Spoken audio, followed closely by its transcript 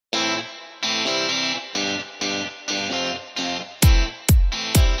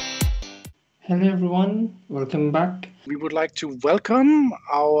Hello everyone, welcome back. We would like to welcome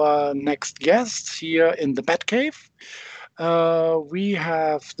our next guest here in the Batcave. We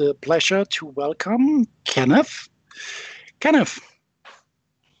have the pleasure to welcome Kenneth. Kenneth,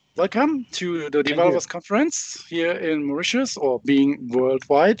 welcome to the Thank you. Developers Conference here in Mauritius, or being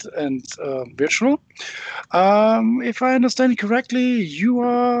worldwide and virtual. If I understand correctly, you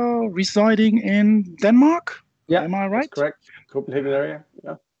are residing in Denmark. Yeah, Am I that's right? correct. Copenhagen area.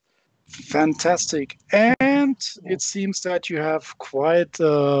 Yeah. Fantastic. And it seems that you have quite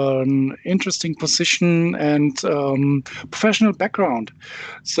an interesting position and professional background.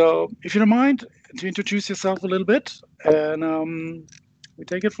 So, if you don't mind, to introduce yourself a little bit, and we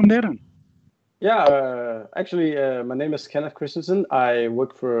take it from there then. Yeah. Actually, my name is Kenneth Christensen. I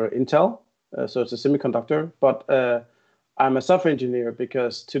work for Intel, so it's a semiconductor. But I'm a software engineer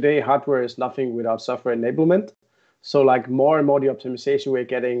because today hardware is nothing without software enablement. So like more and more the optimization we're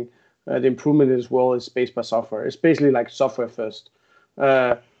getting, the improvement as well is based by software. It's basically like software first.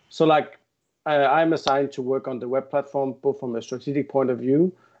 Uh, so like I'm assigned to work on the web platform, both from a strategic point of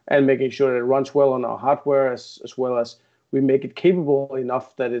view and making sure that it runs well on our hardware, as well as we make it capable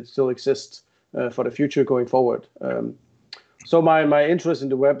enough that it still exists for the future going forward. So my interest in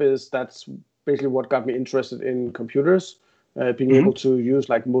the web is that's basically what got me interested in computers, being able to use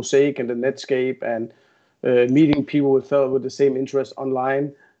like Mosaic and the Netscape and meeting people with the same interest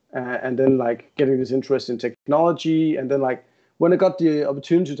online, and then like getting this interest in technology, and then like when I got the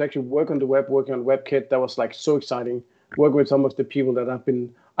opportunity to actually work on the web, working on WebKit, that was like so exciting. Working with some of the people that I've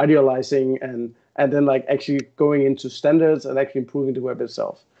been idealizing, and then like actually going into standards and actually improving the web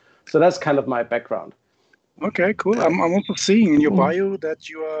itself. So that's kind of my background. Okay, cool. I'm also seeing in your bio that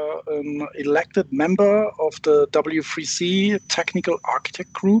you are an elected member of the W3C Technical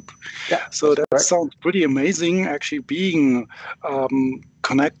Architect Group. Yeah, So that correct. sounds pretty amazing, actually being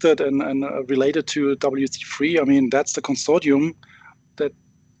connected and related to W3. I mean, that's the consortium that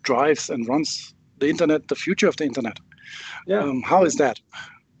drives and runs the internet, the future of the internet. Yeah. How is that?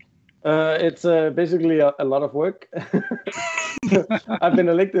 It's basically a lot of work. I've been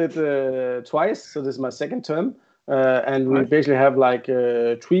elected twice, so this is my second term, and we Right. basically have like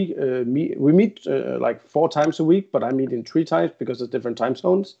we meet like 4 times a week, but I meet in 3 times because it's different time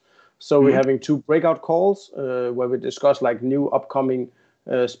zones. So we're having 2 breakout calls where we discuss like new upcoming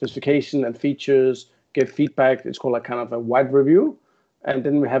specification and features, get feedback. It's called like kind of a wide review, and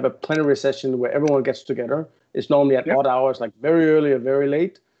then we have a plenary session where everyone gets together. It's normally at Yep. odd hours, like very early or very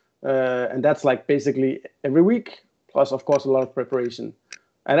late, and that's like basically every week. Plus, of course, a lot of preparation.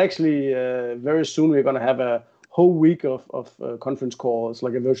 And actually, very soon we're going to have a whole week of conference calls,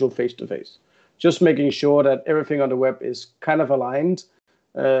 like a virtual face-to-face, just making sure that everything on the web is kind of aligned,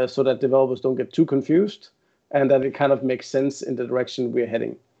 so that developers don't get too confused, and that it kind of makes sense in the direction we're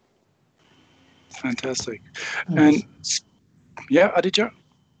heading. Fantastic. Nice. And yeah, Aditya?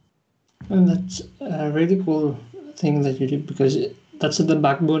 And that's a really cool thing that you did because that's at the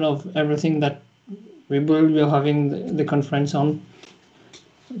backbone of everything that we're having the conference on.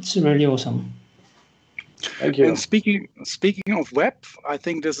 It's really awesome. Thank you. And speaking of web, I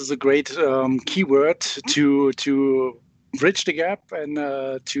think this is a great keyword to bridge the gap and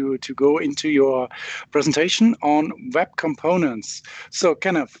to go into your presentation on web components. So,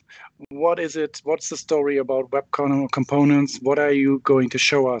 Kenneth, what is it? What's the story about web components? What are you going to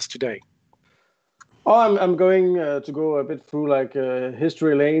show us today? Oh, I'm going to go a bit through like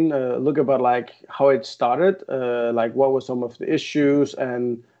history lane, look about like how it started, like what were some of the issues,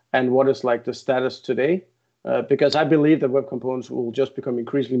 and what is like the status today. Because I believe that web components will just become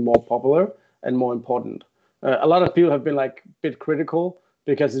increasingly more popular and more important. A lot of people have been like a bit critical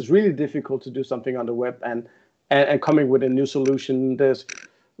because it's really difficult to do something on the web, and coming with a new solution. There's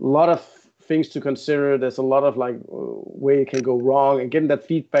a lot of things to consider. There's a lot of like where it can go wrong, and getting that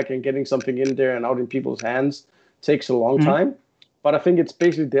feedback and getting something in there and out in people's hands takes a long time. But I think it's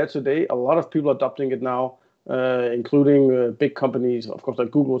basically there today. A lot of people are adopting it now, including big companies. Of course,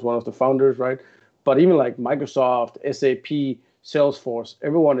 like Google was one of the founders, right? But even like Microsoft, SAP, Salesforce,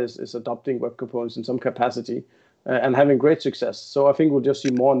 everyone is adopting web components in some capacity and having great success. So I think we'll just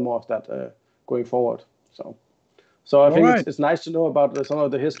see more and more of that going forward. So I All think right. it's nice to know about some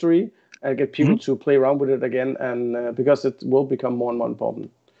of the history and get people to play around with it again, and because it will become more and more important.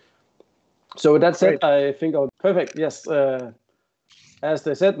 So with that said, Great. I think I'll perfect. Yes, as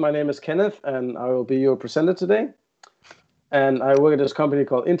they said, my name is Kenneth, and I will be your presenter today. And I work at this company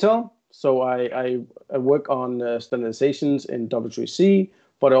called Intel. So I work on standardizations in W3C,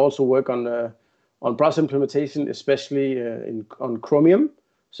 but I also work on browser implementation, especially on Chromium.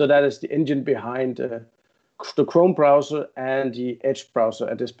 So that is the engine behind the Chrome browser and the Edge browser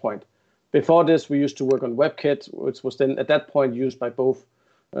at this point. Before this, we used to work on WebKit, which was then at that point used by both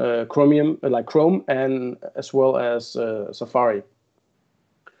Chrome and as well as Safari.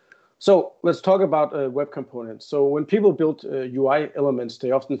 So let's talk about web components. So when people build UI elements,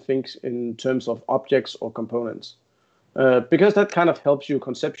 they often think in terms of objects or components. Because that kind of helps you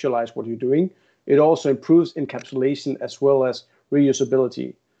conceptualize what you're doing. It also improves encapsulation as well as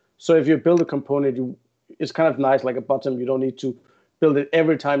reusability. So if you build a component, it's kind of nice, like a button. You don't need to build it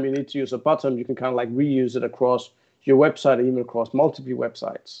every time you need to use a button. You can kind of like reuse it across your website, or even across multiple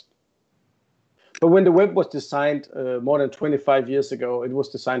websites. But when the web was designed more than 25 years ago, it was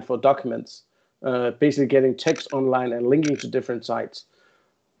designed for documents, basically getting text online and linking to different sites.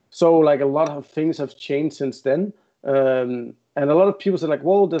 So like a lot of things have changed since then. And a lot of people say like,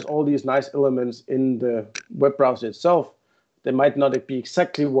 well, there's all these nice elements in the web browser itself. They might not be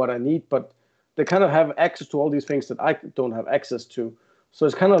exactly what I need, but they kind of have access to all these things that I don't have access to. So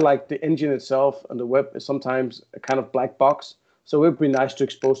it's kind of like the engine itself and the web is sometimes a kind of black box. So it would be nice to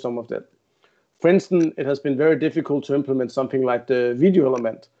expose some of that. For instance, it has been very difficult to implement something like the video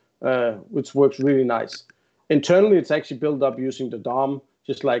element, which works really nice. Internally, it's actually built up using the DOM,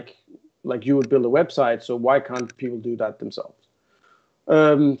 just like you would build a website. So why can't people do that themselves?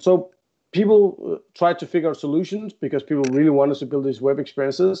 So people try to figure out solutions because people really want us to build these web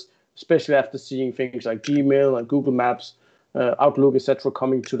experiences, especially after seeing things like Gmail and Google Maps, Outlook, etc.,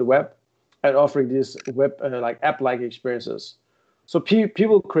 coming to the web and offering these web like app-like experiences. So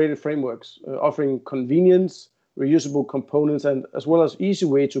people created frameworks offering convenience, reusable components, and as well as easy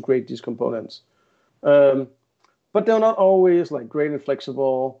way to create these components. But they're not always like great and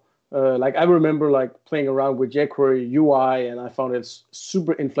flexible. Like I remember like playing around with jQuery UI, and I found it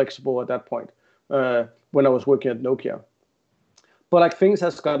super inflexible at that point when I was working at Nokia. But like things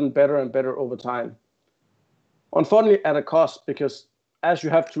has gotten better and better over time. Unfortunately, at a cost, because as you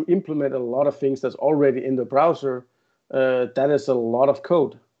have to implement a lot of things that's already in the browser, that is a lot of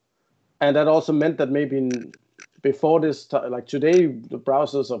code. And that also meant that maybe before this, like today, the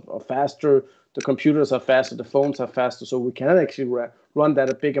browsers are faster, the computers are faster, the phones are faster, so we can actually run that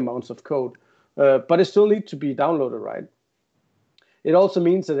at big amounts of code. But it still needs to be downloaded, right? It also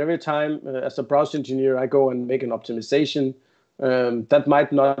means that every time, as a browser engineer, I go and make an optimization, that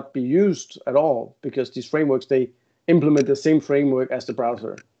might not be used at all because these frameworks, they implement the same framework as the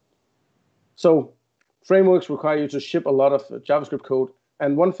browser. So frameworks require you to ship a lot of JavaScript code.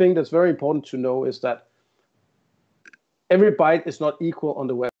 And one thing that's very important to know is that every byte is not equal on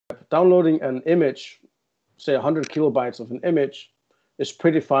the web. Downloading an image, say 100 kilobytes of an image, is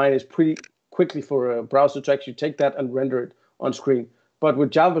pretty fine. It's pretty quickly for a browser to actually take that and render it on screen. But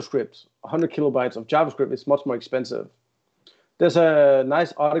with JavaScript, 100 kilobytes of JavaScript is much more expensive. There's a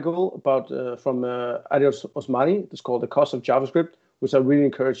nice article about from Adios Osmani. It's called The Cost of JavaScript, which I really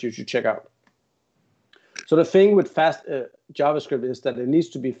encourage you to check out. So the thing with fast JavaScript is that it needs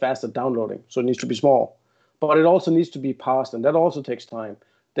to be fast at downloading, so it needs to be small. But it also needs to be parsed, and that also takes time.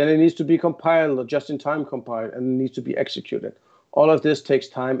 Then it needs to be compiled, or just-in-time compiled, and it needs to be executed. All of this takes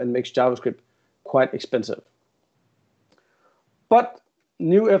time and makes JavaScript quite expensive. But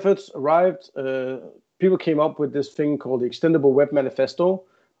new efforts arrived. People came up with this thing called the Extendable Web Manifesto.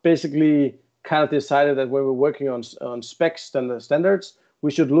 Basically, kind of decided that when we're working on specs and standards,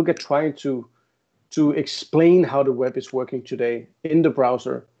 we should look at trying to explain how the web is working today in the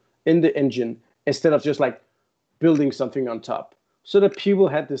browser, in the engine, instead of just like building something on top, so that people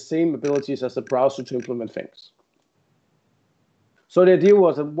had the same abilities as the browser to implement things. So the idea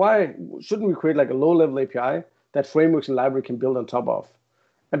was that why shouldn't we create like a low-level API that frameworks and library can build on top of,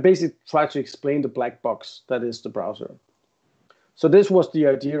 and basically try to explain the black box that is the browser. So this was the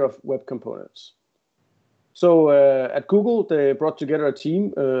idea of web components. So at Google, they brought together a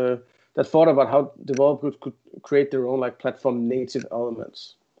team that thought about how developers could create their own like platform native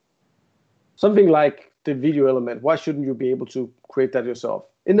elements. Something like the video element. Why shouldn't you be able to create that yourself?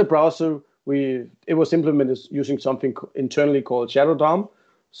 In the browser, it was implemented using something internally called Shadow DOM.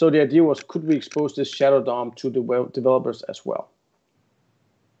 So the idea was, could we expose this Shadow DOM to the web developers as well?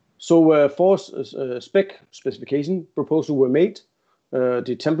 So four specification proposals were made: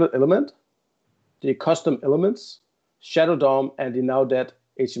 the template element, the custom elements, Shadow DOM, and the now dead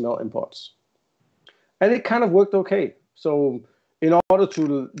HTML imports. And it kind of worked okay. So in order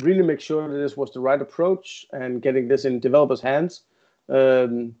to really make sure that this was the right approach and getting this in developers' hands,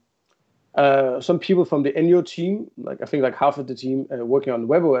 some people from the NEO team, like I think like half of the team working on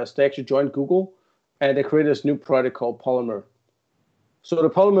WebOS, they actually joined Google and they created this new product called Polymer. So the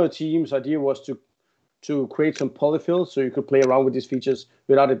Polymer team's idea was to create some polyfills so you could play around with these features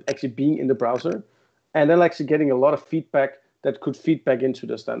without it actually being in the browser, and then actually getting a lot of feedback that could feed back into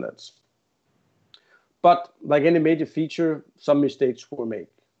the standards. But like any major feature, some mistakes were made.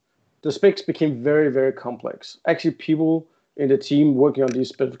 The specs became very, very complex. Actually, people in the team working on these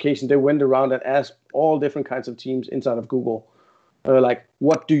specifications, they went around and asked all different kinds of teams inside of Google, like,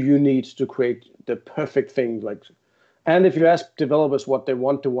 what do you need to create the perfect thing? Like, and if you ask developers what they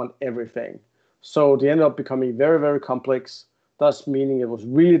want everything. So they ended up becoming very, very complex, thus meaning it was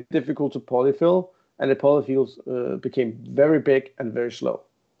really difficult to polyfill, and the polyfills became very big and very slow.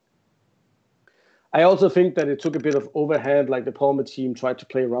 I also think that it took a bit of overhand, like the Polymer team tried to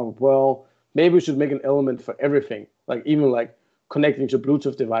play around with, well, maybe we should make an element for everything, like even like connecting to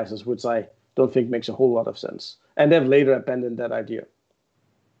Bluetooth devices, which I don't think makes a whole lot of sense. And they've later abandoned that idea.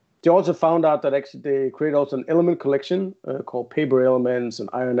 They also found out that actually they created also an element collection called paper elements and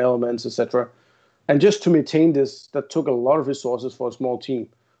iron elements, etc. And just to maintain this, that took a lot of resources for a small team.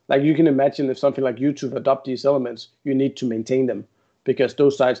 Like you can imagine if something like YouTube adopt these elements, you need to maintain them because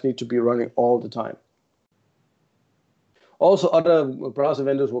those sites need to be running all the time. Also, other browser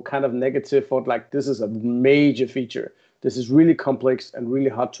vendors were kind of negative, thought like this is a major feature. This is really complex and really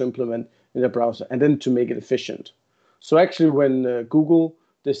hard to implement in the browser, and then to make it efficient. So actually, when Google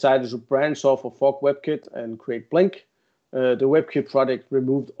decided to branch off of Fog WebKit and create Blink, the WebKit project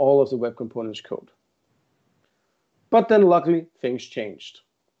removed all of the web components code. But then luckily, things changed.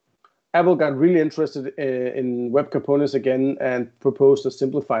 Apple got really interested in web components again and proposed a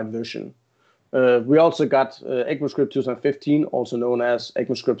simplified version. We also got ECMAScript 2015, also known as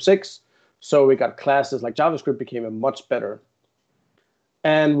ECMAScript 6. So we got classes like JavaScript became a much better.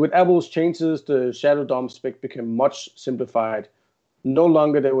 And with Apple's changes, the shadow DOM spec became much simplified. No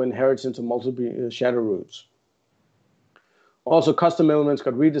longer they were inherited into multiple shadow roots. Also, custom elements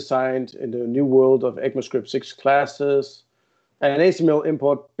got redesigned in the new world of ECMAScript 6 classes. And HTML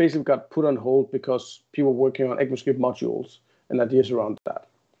import basically got put on hold because people were working on ECMAScript modules and ideas around that.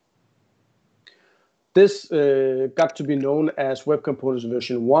 This got to be known as Web Components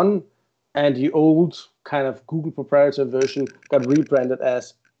version 1, and the old kind of Google proprietary version got rebranded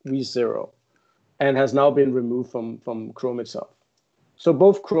as V0 and has now been removed from Chrome itself. So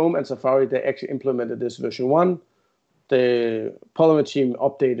both Chrome and Safari, they actually implemented this version 1. The Polymer team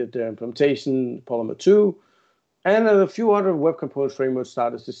updated their implementation, Polymer 2, and a few other web components frameworks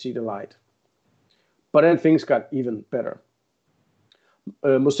started to see the light. But then things got even better.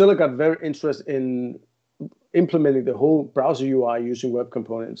 Mozilla got very interested in implementing the whole browser UI using web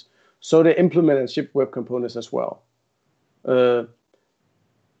components. So they implemented and shipped web components as well. The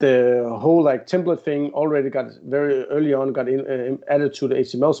whole like template thing already got very early on got added to the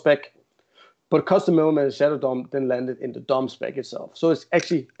HTML spec, but custom element and shadow DOM then landed in the DOM spec itself. So it's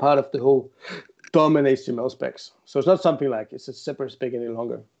actually part of the whole DOM and HTML specs. So it's not something like it's a separate spec any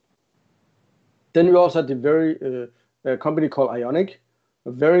longer. Then we also had the very company called Ionic,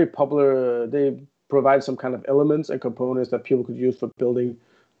 a very popular. They provide some kind of elements and components that people could use for building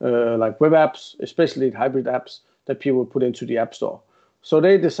like web apps, especially hybrid apps that people would put into the App Store. So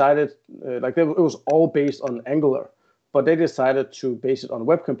they decided, it was all based on Angular, but they decided to base it on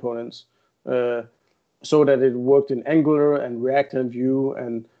web components so that it worked in Angular and React and Vue,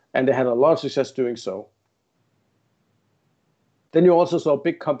 and they had a lot of success doing so. Then you also saw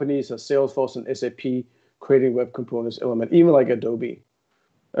big companies as Salesforce and SAP creating web components element, even like Adobe.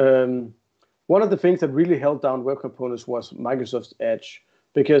 One of the things that really held down web components was Microsoft's Edge,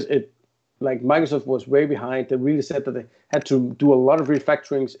 because Microsoft was way behind. They really said that they had to do a lot of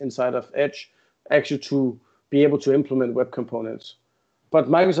refactorings inside of Edge actually to be able to implement web components. But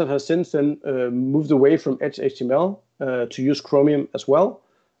Microsoft has since then moved away from Edge HTML to use Chromium as well.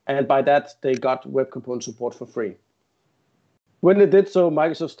 And by that, they got web component support for free. When they did so,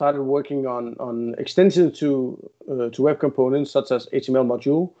 Microsoft started working on extensions to web components, such as HTML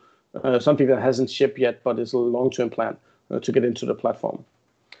module, something that hasn't shipped yet, but is a long-term plan to get into the platform.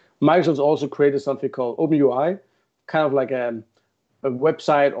 Microsoft also created something called OpenUI, kind of like a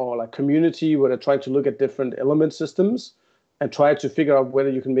website or like community where they try to look at different element systems and try to figure out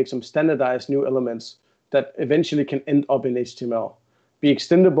whether you can make some standardized new elements that eventually can end up in HTML, be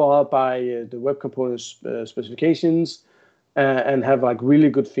extendable by the web components specifications, and have like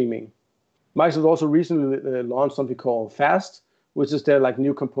really good theming. Microsoft also recently launched something called Fast, which is their like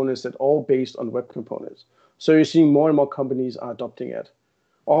new components that are all based on web components. So you're seeing more and more companies are adopting it.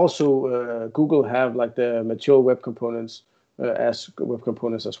 Also, Google have like the mature web components as web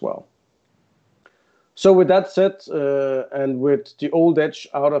components as well. So with that said, and with the old Edge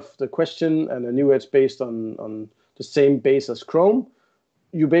out of the question and a new Edge based on the same base as Chrome,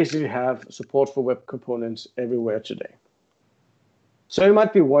 you basically have support for web components everywhere today. So you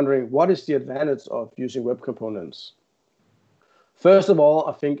might be wondering, what is the advantage of using web components? First of all,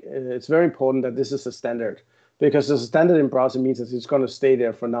 I think it's very important that this is a standard, because as a standard in browser means that it's going to stay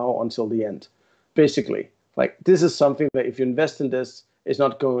there for now until the end. Basically, like this is something that if you invest in this, it's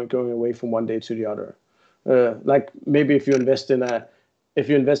not going away from one day to the other. Like maybe if you invested in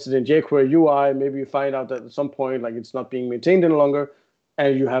jQuery UI, maybe you find out that at some point like it's not being maintained any longer,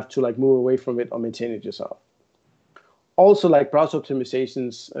 and you have to like move away from it or maintain it yourself. Also, like browser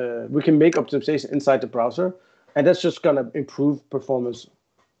optimizations, we can make optimization inside the browser, and that's just going to improve performance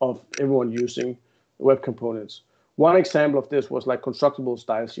of everyone using web components. One example of this was like constructable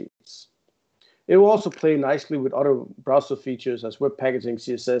style sheets. It will also play nicely with other browser features as web packaging,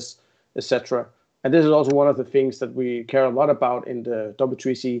 CSS, etc. And this is also one of the things that we care a lot about in the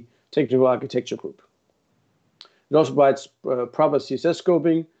W3C technical architecture group. It also provides proper CSS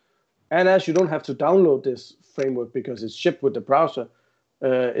scoping. And as you don't have to download this framework because it's shipped with the browser,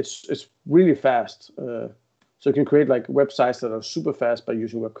 it's really fast. So you can create like websites that are super fast by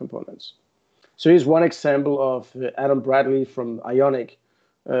using web components. So here's one example of Adam Bradley from Ionic.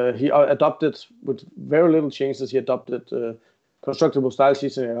 He adopted, with very little changes, he adopted constructable style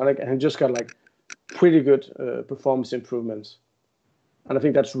sheets in Ionic, and just got like pretty good performance improvements. And I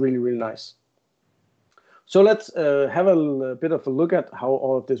think that's really, really nice. So let's have a bit of a look at how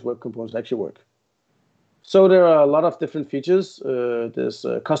all of these web components actually work. So there are a lot of different features. There's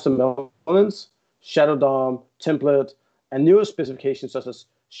custom elements, shadow DOM, template, and newer specifications such as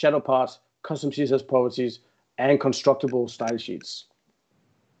shadow parts, custom CSS properties, and constructable style sheets.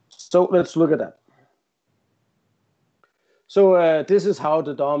 So let's look at that. So this is how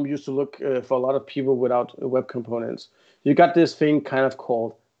the DOM used to look for a lot of people without web components. You got this thing kind of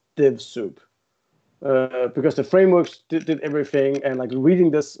called div soup. Because the frameworks did everything, and like reading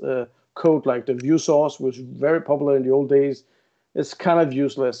this code, like the view source was very popular in the old days, it's kind of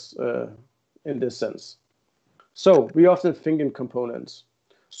useless in this sense. So we often think in components.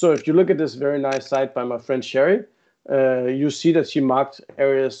 So if you look at this very nice site by my friend Sherry, you see that she marked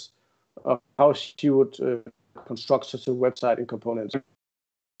areas of how she would construct such a website in components.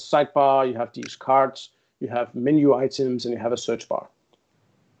 Sidebar, you have these cards, you have menu items, and you have a search bar.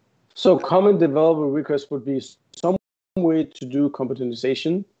 So common developer request would be some way to do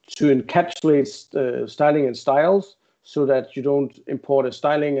componentization to encapsulate styling and styles so that you don't import a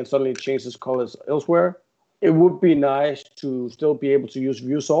styling and suddenly it changes colors elsewhere. It would be nice to still be able to use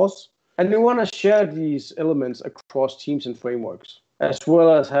view source. And we want to share these elements across teams and frameworks, as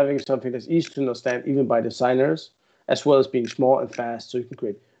well as having something that's easy to understand even by designers, as well as being small and fast so you can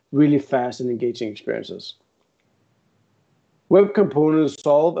create really fast and engaging experiences. Web components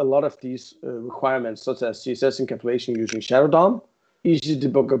solve a lot of these requirements, such as CSS encapsulation using Shadow DOM, easy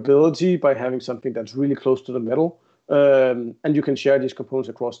debuggability by having something that's really close to the middle, and you can share these components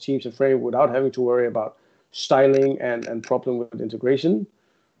across teams and framework without having to worry about styling and problem with integration.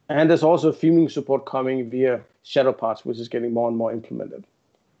 And there's also theming support coming via shadow parts, which is getting more and more implemented.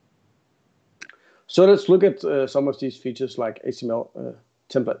 So let's look at some of these features like HTML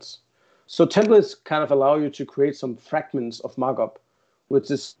templates. So templates kind of allow you to create some fragments of markup,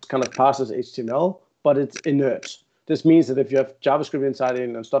 which is kind of passes HTML, but it's inert. This means that if you have JavaScript inside it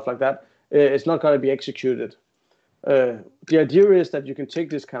and stuff like that, it's not going to be executed. The idea is that you can take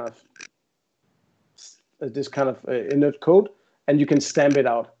this kind of inert code and you can stamp it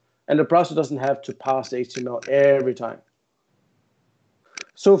out, and the browser doesn't have to pass the HTML every time.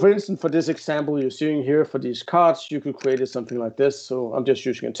 So for instance, for this example you're seeing here for these cards, you could create something like this. So I'm just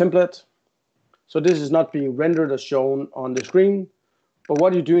using a template. So this is not being rendered as shown on the screen, but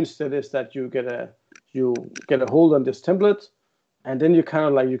what you do instead is that you get a hold on this template, and then you kind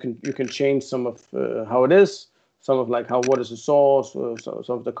of like you can change some of how it is, some of like what is the source,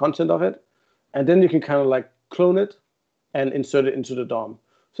 some of the content of it, and then you can kind of like clone it and insert it into the DOM.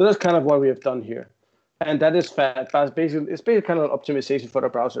 So that's kind of what we have done here, and that is fast. But it's basically kind of optimization for the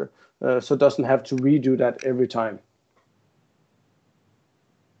browser, so it doesn't have to redo that every time.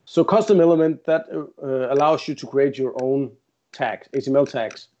 So custom element that allows you to create your own tags, HTML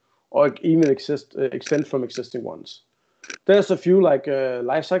tags, or even extend from existing ones. There's a few like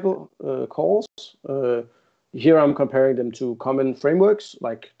lifecycle calls. Here I'm comparing them to common frameworks,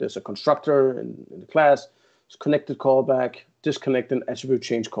 like there's a constructor in the class, it's connected callback, disconnect, and attribute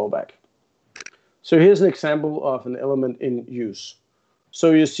change callback. So here's an example of an element in use.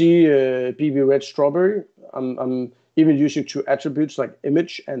 So you see BB red strawberry. I'm even using two attributes like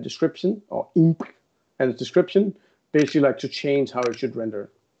image and description, or imp and description, basically like to change how it should render.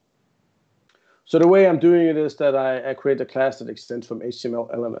 So the way I'm doing it is that I create a class that extends from HTML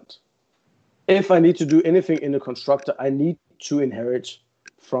element. If I need to do anything in the constructor, I need to inherit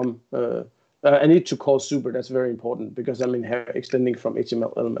from I need to call super. That's very important because I'm extending from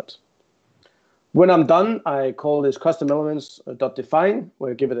HTML element. When I'm done, I call this custom elements .define,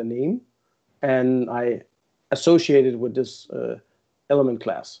 where I give it a name, and I associate it with this element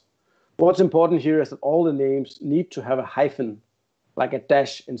class. What's important here is that all the names need to have a hyphen, like a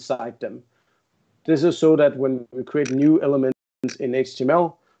dash inside them. This is so that when we create new elements in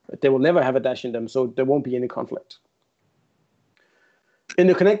HTML, they will never have a dash in them, so there won't be any conflict. In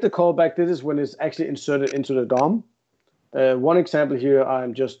the connected callback, this is when it's actually inserted into the DOM. One example here,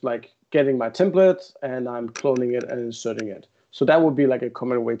 I'm just like getting my template and I'm cloning it and inserting it. So that would be like a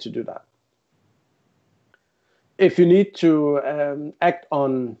common way to do that. If you need to act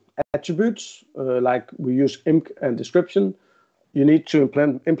on attributes, like we use imp and description, you need to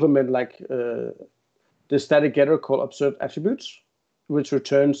implement like the static getter called observed attributes, which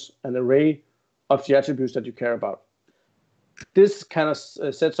returns an array of the attributes that you care about. This kind of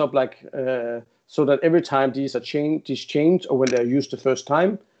sets up like so that every time these change or when they're used the first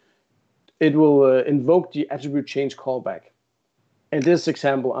time, it will invoke the attribute change callback. In this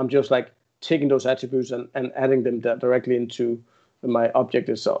example, I'm just like taking those attributes and adding them directly into my object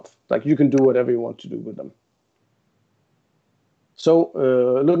itself. Like you can do whatever you want to do with them. So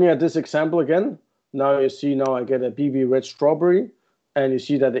looking at this example again, now you see now I get a BB red strawberry, and you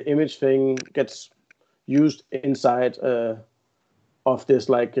see that the image thing gets used inside of this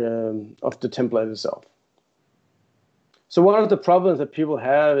like of the template itself. So one of the problems that people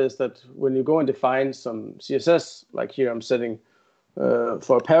have is that when you go and define some CSS, like here I'm setting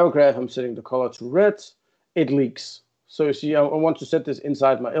for a paragraph, I'm setting the color to red, it leaks. So you see I want to set this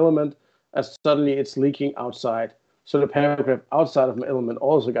inside my element, and suddenly it's leaking outside. So the paragraph outside of my element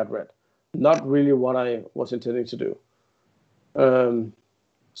also got red. Not really what I was intending to do.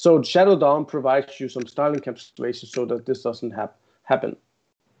 So Shadow DOM provides you some style encapsulation so that this doesn't happen.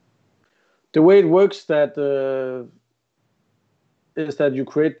 The way it works is that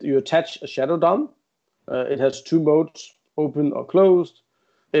you attach a Shadow DOM. It has two modes, open or closed.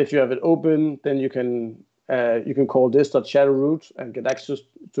 If you have it open, then you can call this.shadowRoot and get access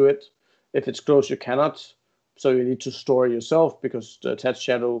to it. If it's closed, you cannot. So you need to store it yourself because the attach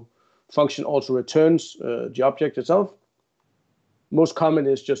shadow function also returns the object itself. Most common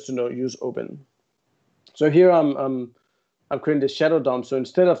is just to use open. So here I'm creating this shadow DOM. So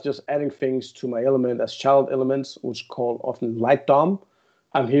instead of just adding things to my element as child elements, which is called often light DOM,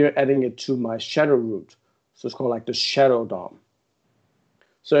 I'm here adding it to my shadow root. So it's called like the shadow DOM.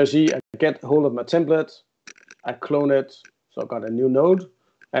 So you see, I get hold of my template, I clone it, so I got a new node,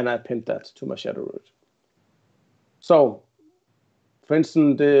 and I pinned that to my shadow root. So, for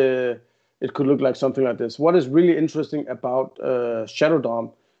instance, it could look like something like this. What is really interesting about Shadow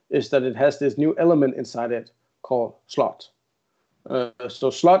DOM is that it has this new element inside it called slot.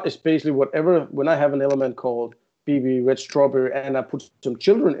 So slot is basically when I have an element called BB red strawberry and I put some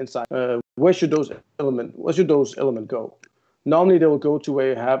children inside, where should those elements go? Normally they will go to where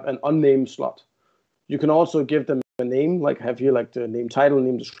you have an unnamed slot. You can also give them a name, like have here like the name title,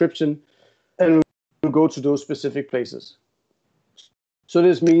 name description, and we'll go to those specific places. So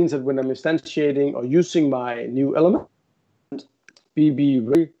this means that when I'm instantiating or using my new element,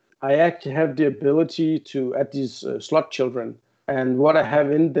 BB, I actually have the ability to add these slot children, and what I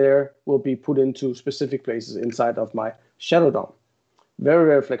have in there will be put into specific places inside of my Shadow DOM. Very,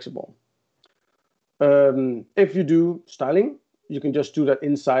 very flexible. If you do styling, you can just do that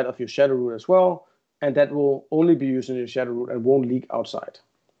inside of your shadow root as well, and that will only be used in your shadow root and won't leak outside.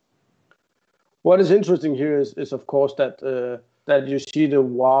 What is interesting here is of course that you see the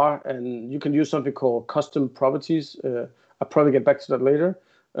var, and you can use something called custom properties. I'll probably get back to that later.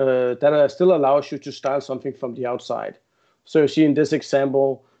 That still allows you to style something from the outside. So you see in this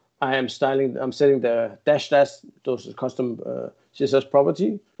example, I'm setting the dash, those are custom CSS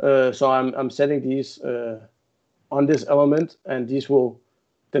property. So I'm setting these on this element, and these will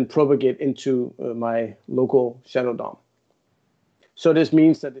then propagate into my local shadow DOM. So this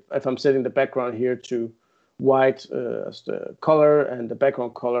means that if I'm setting the background here to white as the color and the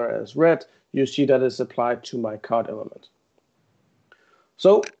background color as red, you see that is applied to my card element.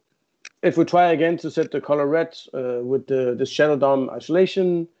 So if we try again to set the color red with the shadow DOM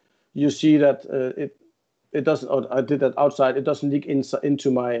isolation, you see that it doesn't. Oh, I did that outside. It doesn't leak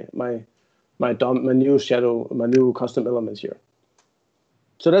into my DOM, my new custom elements here.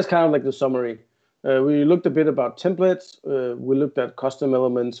 So that's kind of like the summary. We looked a bit about templates. We looked at custom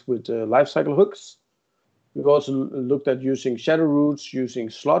elements with lifecycle hooks. We've also looked at using shadow roots, using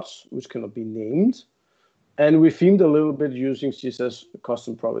slots, which cannot be named. And we themed a little bit using CSS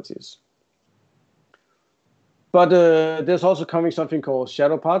custom properties. But there's also coming something called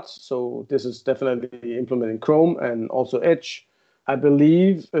shadow parts. So this is definitely implemented in Chrome and also Edge. I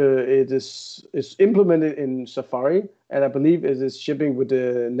believe it's implemented in Safari, and I believe it is shipping with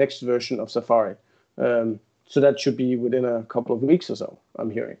the next version of Safari. So that should be within a couple of weeks or so, I'm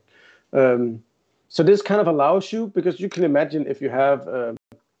hearing. So this kind of allows you, because you can imagine if you have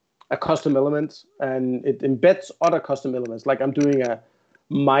a custom element and it embeds other custom elements, like I'm doing a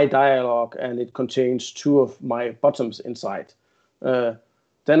my dialog and it contains two of my bottoms inside.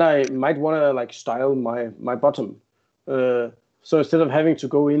 Then I might want to like style my bottom. So instead of having to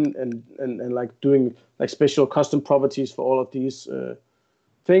go in and like doing like special custom properties for all of these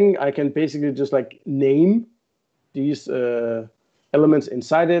thing, I can basically just like name these elements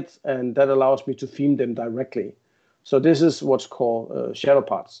inside it, and that allows me to theme them directly. So this is what's called shadow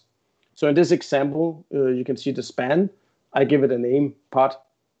parts. So in this example, you can see the span. I give it a name, part.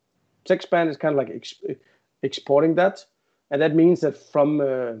 Text span is kind of like exporting that, and that means that from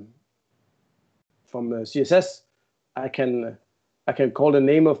CSS, I can call the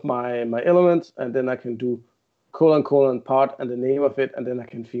name of my element, and then I can do : part and the name of it, and then I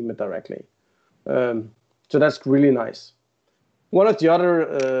can theme it directly. So that's really nice. One of the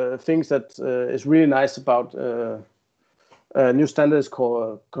other things that is really nice about new standard is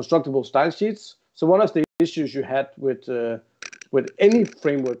called constructable style sheets. So one of the issues you had with any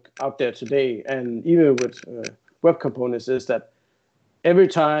framework out there today, and even with web components, is that every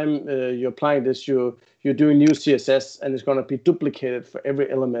time you're applying this, you're doing new CSS, and it's going to be duplicated for every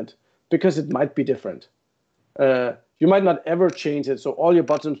element because it might be different. You might not ever change it, so all your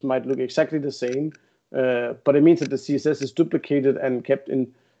buttons might look exactly the same, but it means that the CSS is duplicated and kept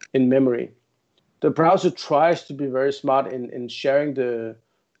in memory. The browser tries to be very smart in sharing the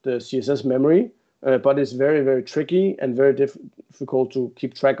CSS memory, but it's very, very tricky and very difficult to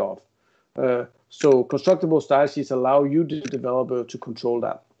keep track of. So constructable style sheets allow you, the developer, to control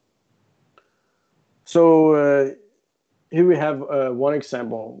that. So here we have one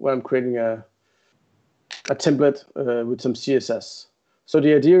example where I'm creating a template with some CSS. So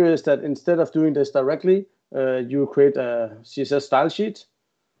the idea is that instead of doing this directly, you create a CSS style sheet,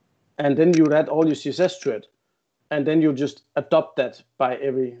 and then you add all your CSS to it, and then you just adopt that by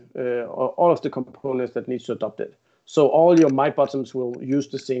all of the components that needs to adopt it. So all your my buttons will use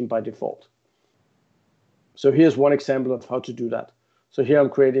the same by default. So here's one example of how to do that. So here I'm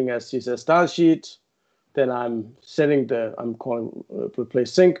creating a CSS style sheet. Then I'm setting I'm calling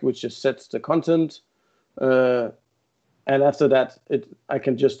replace sync, which just sets the content. And after that, I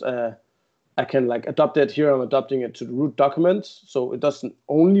can just I can like adopt it. Here I'm adopting it to the root document, so it doesn't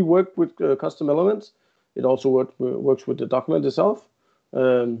only work with custom elements. It also works with the document itself.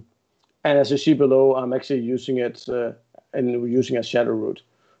 And as you see below, I'm actually using it and using a shadow root.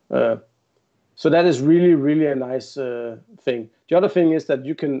 So that is really, really a nice thing. The other thing is that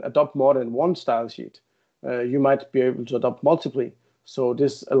you can adopt more than one style sheet. You might be able to adopt multiply. So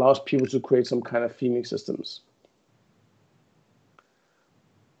this allows people to create some kind of theming systems.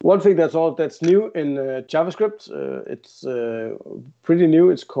 One thing that's new in JavaScript, it's pretty new.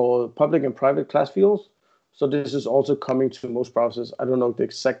 It's called public and private class fields. So this is also coming to most browsers. I don't know the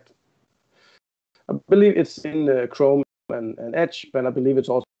exact. I believe it's in Chrome and Edge, but I believe it's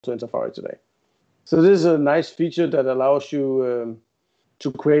also in Safari today. So this is a nice feature that allows you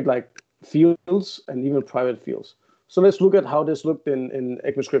to create like fields and even private fields. So let's look at how this looked in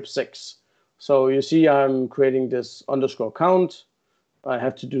ECMAScript 6. So you see I'm creating this underscore count. I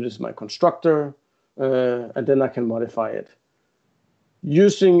have to do this in my constructor, and then I can modify it.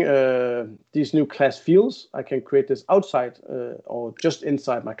 Using these new class fields, I can create this outside or just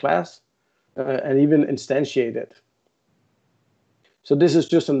inside my class, and even instantiate it. So this is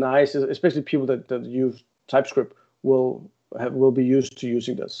just a nice, especially people that use TypeScript will be used to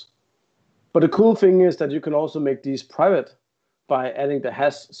using this. But the cool thing is that you can also make these private by adding the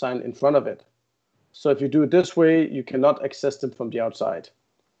hash sign in front of it. So if you do it this way, you cannot access them from the outside.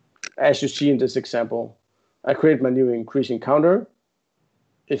 As you see in this example, I create my new increasing counter.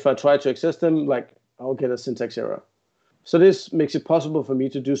 If I try to access them, like I'll get a syntax error. So this makes it possible for me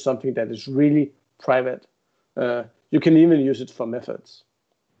to do something that is really private. You can even use it for methods.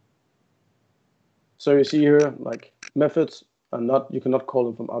 So you see here, like methods are not, you cannot call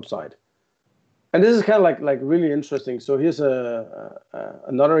them from outside. And this is kind of like really interesting. So here's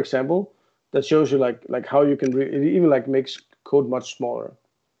another example that shows you like how you can it even like makes code much smaller.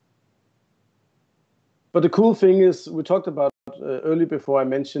 But the cool thing is, we talked about earlier before I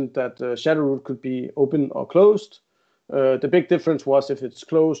mentioned that shadow root could be open or closed. The big difference was if it's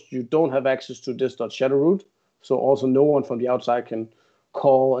closed, you don't have access to this.shadow root. So also no one from the outside can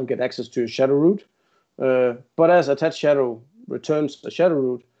call and get access to your shadow root. But as attached shadow returns a shadow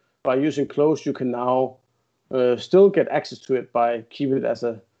root, by using close, you can now still get access to it by keeping it as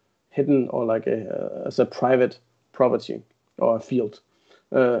a hidden or like as a private property or a field,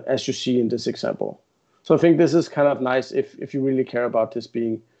 as you see in this example. So I think this is kind of nice if you really care about this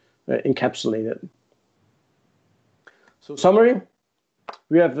being encapsulated. So summary,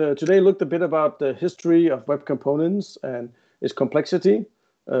 we have today looked a bit about the history of web components and its complexity.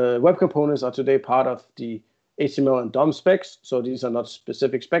 Web components are today part of the HTML and DOM specs, so these are not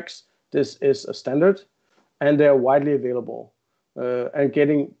specific specs. This is a standard, and they are widely available and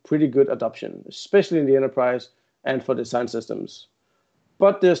getting pretty good adoption, especially in the enterprise and for design systems.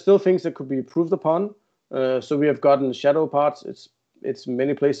 But there are still things that could be improved upon. So we have gotten shadow parts. It's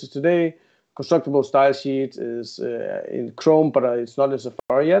many places today. Constructable style sheet is in Chrome, but it's not in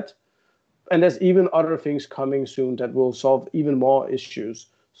Safari yet. And there's even other things coming soon that will solve even more issues,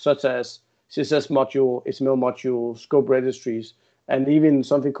 such as CSS module, HTML module, scope registries, and even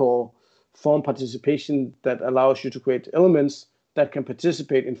something called form participation that allows you to create elements that can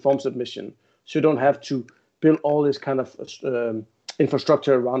participate in form submission. So you don't have to build all this kind of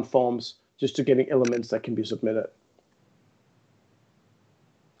infrastructure around forms just to getting elements that can be submitted.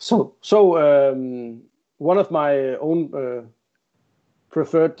 So one of my own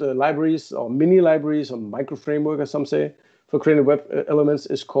preferred libraries or mini libraries or micro framework, as some say, for creating web elements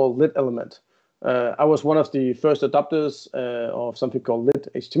is called lit element. I was one of the first adopters of something called lit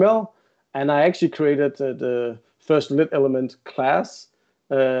HTML, and I actually created the first lit element class,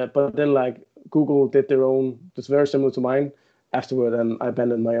 but then like Google did their own, that's very similar to mine afterward, and I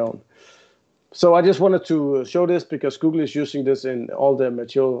abandoned my own. So I just wanted to show this because Google is using this in all their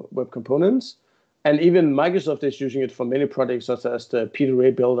mature web components. And even Microsoft is using it for many projects, such as the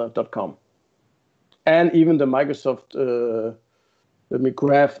PeterRayBuilder.com. And even the Microsoft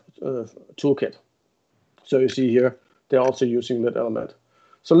Graph toolkit. So you see here, they're also using lit element.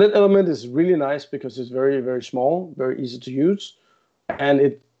 So lit element is really nice because it's very, very small, very easy to use.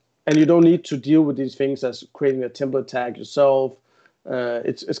 And you don't need to deal with these things as creating a template tag yourself.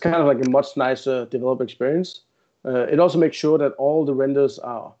 It's kind of like a much nicer developer experience. It also makes sure that all the renders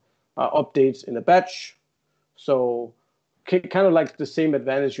are updates in a batch. So kind of like the same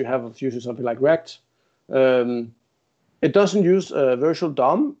advantage you have of using something like React. It doesn't use virtual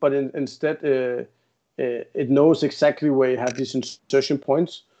DOM, but instead it knows exactly where you have these insertion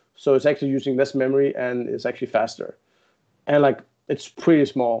points. So it's actually using less memory and it's actually faster. And like it's pretty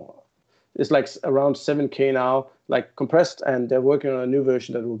small. It's like around 7K now, like compressed, and they're working on a new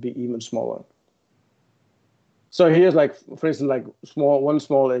version that will be even smaller. So here's like, for instance, like one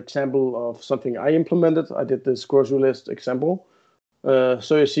small example of something I implemented. I did this grocery list example.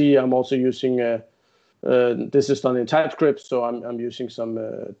 So you see, I'm also using, this is done in TypeScript, so I'm using some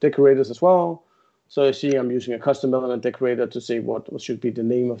decorators as well. So you see, I'm using a custom element decorator to say what should be the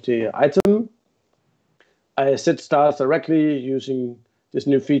name of the item. I set styles directly using these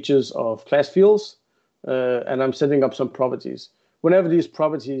new features of class fields, and I'm setting up some properties. Whenever these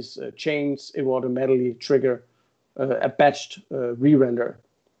properties change, it will automatically trigger a batched re-render.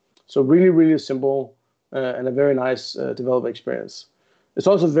 So really, really simple and a very nice developer experience. It's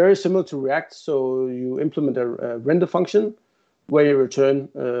also very similar to React. So you implement a render function where you return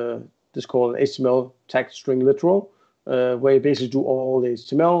this called an HTML tag string literal, where you basically do all the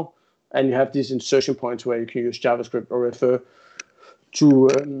HTML, and you have these insertion points where you can use JavaScript or refer to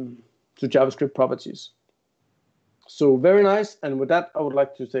JavaScript properties. So very nice. And with that, I would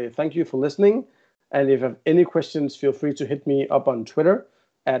like to say thank you for listening. And if you have any questions, feel free to hit me up on Twitter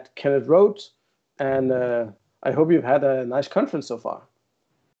at Kenneth Rhodes. And I hope you've had a nice conference so far.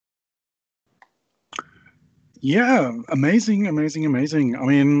 Yeah, amazing. I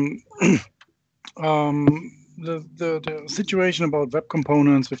mean, the situation about web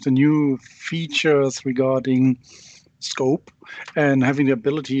components with the new features regarding scope and having the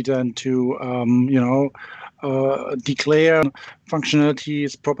ability then to, declare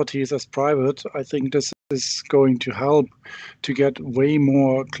functionalities, properties as private, I think this is going to help to get way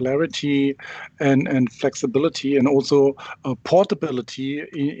more clarity and flexibility and also portability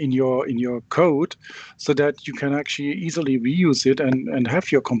in your code, so that you can actually easily reuse it and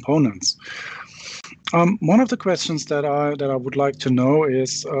have your components. One of the questions that I would like to know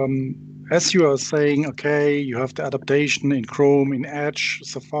is, as you are saying, okay, you have the adaptation in Chrome, in Edge,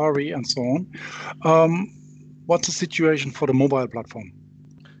 Safari, and so on. What's the situation for the mobile platform?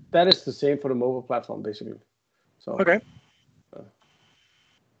 That is the same for the mobile platform, basically. So okay.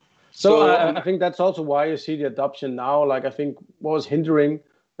 I think that's also why you see the adoption now. Like I think what was hindering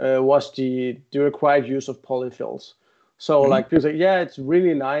was the required use of polyfills. So like people say, yeah, it's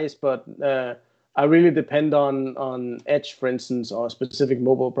really nice, but I really depend on Edge, for instance, or a specific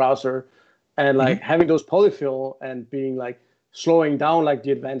mobile browser, and like having those polyfill and being like slowing down like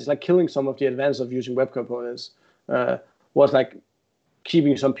the advantage, like killing some of the advantage of using web components, was like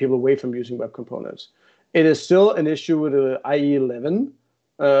keeping some people away from using web components. It is still an issue with IE 11,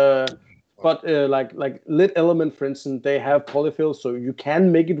 but like lit element, for instance, they have polyfill, so you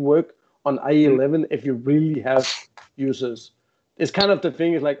can make it work on IE 11 if you really have users. It's kind of the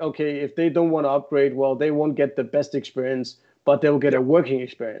thing is like, okay, if they don't want to upgrade, well, they won't get the best experience, but they'll get a working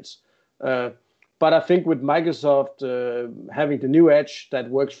experience. But I think with Microsoft having the new Edge that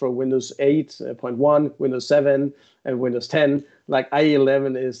works for Windows 8.1, Windows 7, and Windows 10, like IE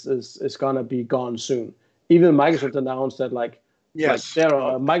 11 is gonna be gone soon. Even Microsoft announced that like their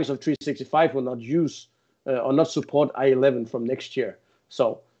Microsoft 365 will not use or not support IE 11 from next year.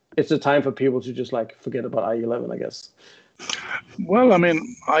 So it's a time for people to just like forget about IE 11, I guess. Well, I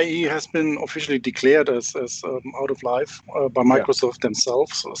mean, IE has been officially declared as out of life by Microsoft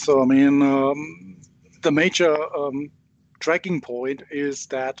themselves. So I mean, the major tracking point is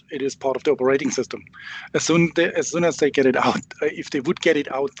that it is part of the operating system. As soon as they get it out, if they would get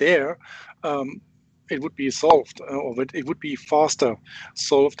it out there, it would be solved, or it would be faster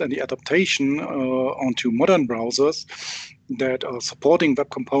solved, and the adaptation onto modern browsers that are supporting web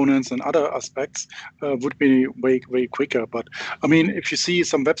components and other aspects would be way quicker. But I mean, if you see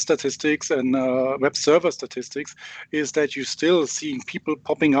some web statistics and web server statistics, is that you're still seeing people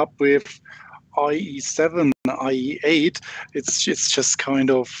popping up with IE7, IE8. It's just kind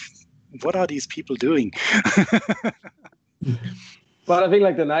of, what are these people doing? But I think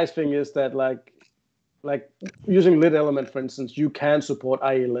like the nice thing is that like using lit element, for instance, you can support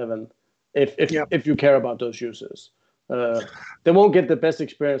IE11 if you care about those users. They won't get the best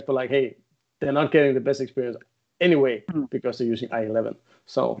experience, but like, hey, they're not getting the best experience anyway because they're using IE11.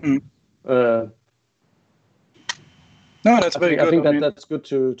 So, no, that's very good. I think that's good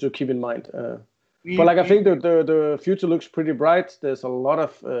to keep in mind. But like, I think the future looks pretty bright. There's a lot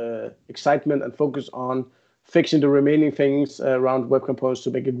of excitement and focus on fixing the remaining things around web components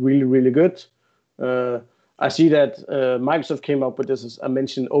to make it really, really good. I see that Microsoft came up with this, as I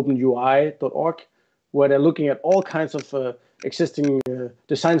mentioned, openui.org, where they're looking at all kinds of existing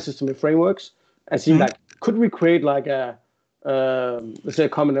design system and frameworks and see like, could we create like a, let's say a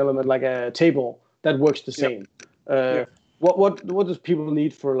common element, like a table that works the same? What does people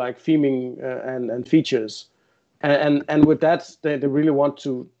need for like theming and features? And with that, they really want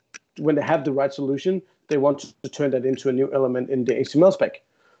to, when they have the right solution, they want to turn that into a new element in the HTML spec.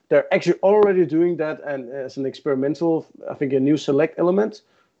 They're actually already doing that, and as an experimental, I think a new select element,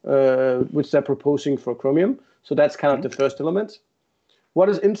 which they're proposing for Chromium. So that's kind of the first element. What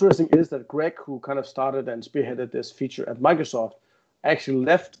is interesting is that Greg, who kind of started and spearheaded this feature at Microsoft, actually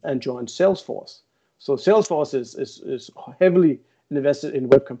left and joined Salesforce. So Salesforce is heavily invested in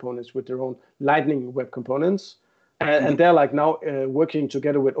web components with their own Lightning web components. And they're like now working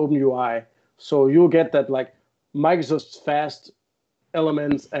together with OpenUI. So you'll get that like Microsoft's fast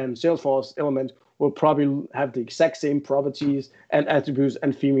elements and Salesforce elements will probably have the exact same properties and attributes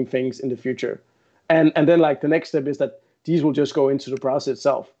and theming things in the future. And then like the next step is that these will just go into the browser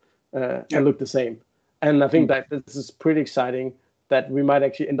itself and look the same. And I think that this is pretty exciting that we might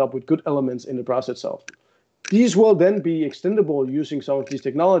actually end up with good elements in the browser itself. These will then be extendable using some of these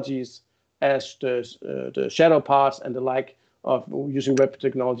technologies as the shadow parts and the like of using web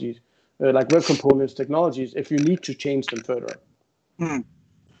technologies, like web components technologies, if you need to change them further.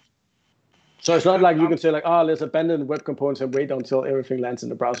 So it's not like you can say like, let's abandon web components and wait until everything lands in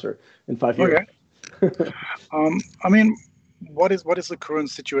the browser in 5 years. Okay. I mean, what is the current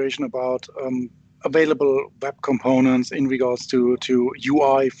situation about available web components in regards to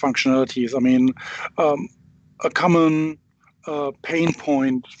UI functionalities? I mean, a common pain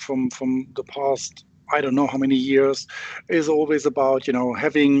point from the past, I don't know how many years, is always about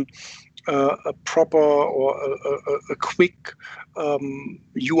having a proper or a quick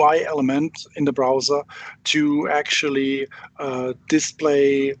UI element in the browser to actually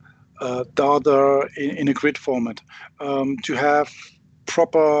display data in a grid format, to have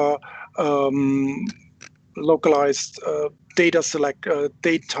proper localized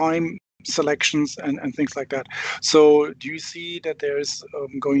date time selections and things like that. So do you see that there is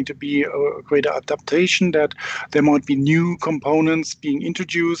going to be a greater adaptation, that there might be new components being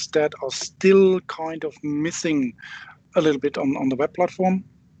introduced that are still kind of missing a little bit on the web platform?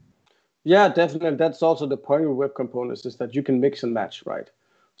 Yeah, definitely. That's also the point with web components, is that you can mix and match, right?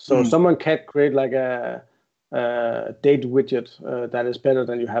 So someone can create like a date widget that is better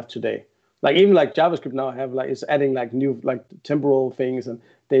than you have today. Like even like JavaScript now have like is adding like new like temporal things and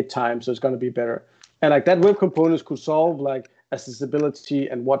date time, so it's going to be better. And like that web components could solve like accessibility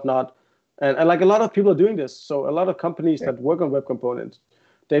and whatnot. And like a lot of people are doing this. So a lot of companies that work on web components,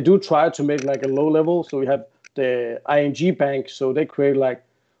 they do try to make like a low level. So we have the ING bank. So they create like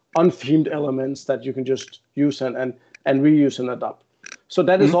unthemed elements that you can just use and reuse and adopt. So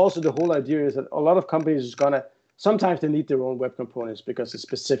that is also the whole idea, is that a lot of companies is gonna, sometimes they need their own web components because it's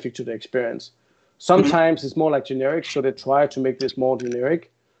specific to the experience. Sometimes it's more like generic, so they try to make this more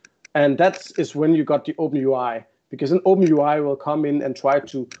generic. And that is when you got the OpenUI, because then OpenUI will come in and try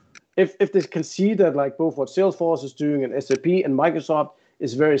to, if they can see that like both what Salesforce is doing and SAP and Microsoft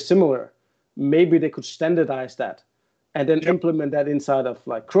is very similar, maybe they could standardize that and then implement that inside of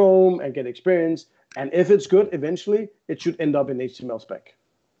like Chrome and get experience. And if it's good, eventually it should end up in HTML spec.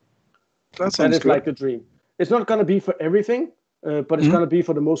 That is good. Like the dream. It's not going to be for everything, but it's going to be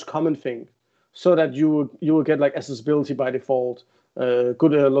for the most common thing, so that you will get like accessibility by default,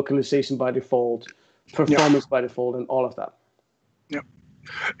 good localization by default, performance by default, and all of that. Yeah.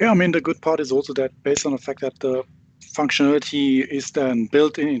 I mean, the good part is also that based on the fact that the functionality is then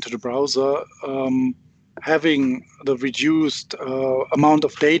built into the browser, having the reduced amount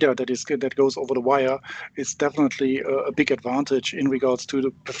of data that goes over the wire is definitely a big advantage in regards to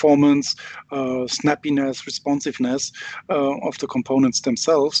the performance, snappiness, responsiveness of the components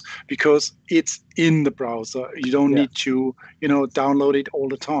themselves, because it's in the browser. You don't need to, download it all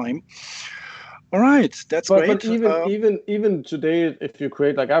the time. All right, that's great. But even today, if you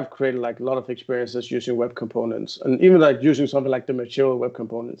create, like I've created like a lot of experiences using web components, and even like using something like the Material web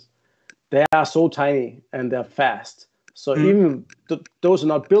components, they are so tiny and they're fast. So even those are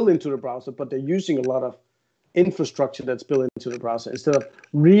not built into the browser, but they're using a lot of infrastructure that's built into the browser instead of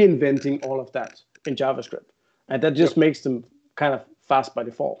reinventing all of that in JavaScript. And that just makes them kind of fast by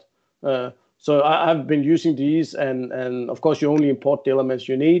default. So I've been using these, and of course you only import the elements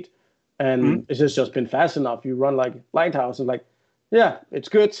you need. And it's just been fast enough. You run like Lighthouse and like, yeah, it's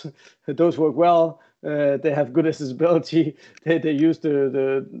good. Those work well. They have good accessibility. They use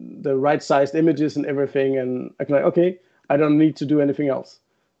the right sized images and everything. And I'm like, okay, I don't need to do anything else.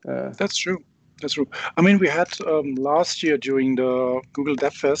 That's true. I mean, we had last year during the Google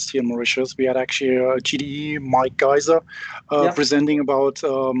Dev Fest here in Mauritius, we had actually GDE Mike Geiser presenting about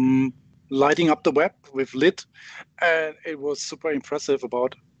lighting up the web with lit. And it was super impressive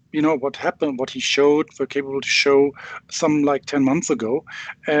about what happened, what he showed, were capable to show some like 10 months ago.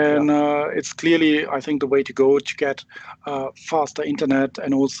 And it's clearly, I think, the way to go to get faster internet,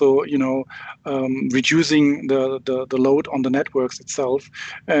 and also, reducing the load on the networks itself.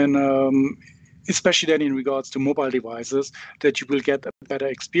 And especially then in regards to mobile devices, that you will get a better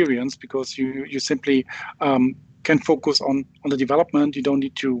experience, because you simply can focus on the development. You don't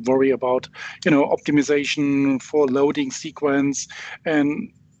need to worry about, optimization for loading sequence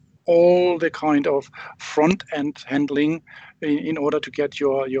and all the kind of front-end handling in order to get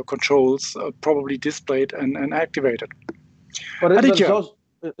your controls probably displayed and activated. But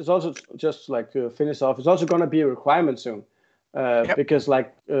it's also just like to finish off, it's also going to be a requirement soon, because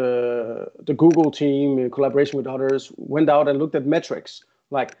like the Google team in collaboration with others went out and looked at metrics.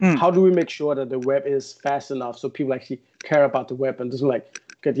 Like, how do we make sure that the web is fast enough so people actually care about the web and doesn't like,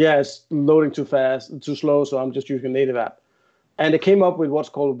 it's loading too fast, too slow, so I'm just using a native app. And they came up with what's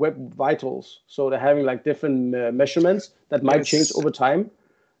called Web Vitals. So they're having like different measurements that might change over time.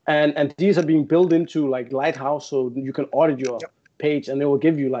 And these are being built into like Lighthouse, so you can audit your page, and they will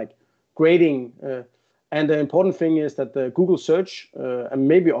give you like grading. And the important thing is that the Google search and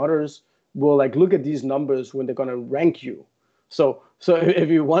maybe others will like look at these numbers when they're going to rank you. So if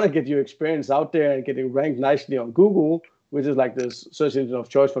you want to get your experience out there and getting ranked nicely on Google, which is like the search engine of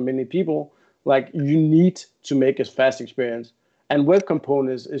choice for many people, like you need to make a fast experience. And web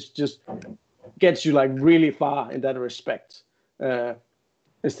components is just gets you like really far in that respect.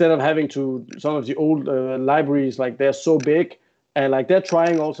 Instead of having to, some of the old libraries, like they're so big, and like they're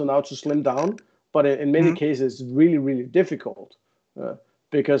trying also now to slim down, but in many cases it's really, really difficult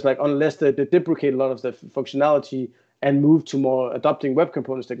because like unless they deprecate a lot of the functionality and move to more adopting web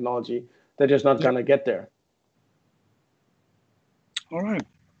components technology, they're just not gonna get there. All right,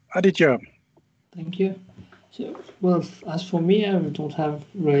 Aditya. Thank you. So, well, as for me, I don't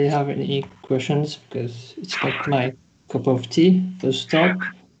really have any questions because it's not my cup of tea for start.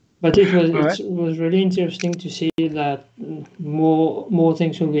 But it was really interesting to see that more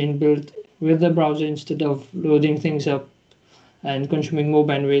things were being built with the browser instead of loading things up and consuming more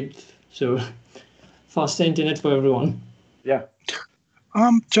bandwidth. So faster internet for everyone. Yeah.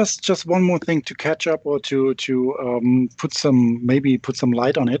 Just one more thing to catch up, or to put some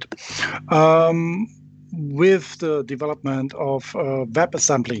light on it. with the development of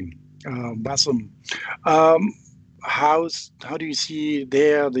WebAssembly, WASM, how do you see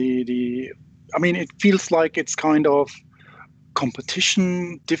there the? I mean, it feels like it's kind of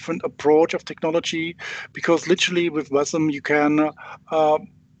competition, different approach of technology, because literally with WASM you can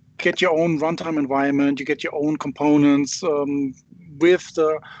get your own runtime environment, you get your own components with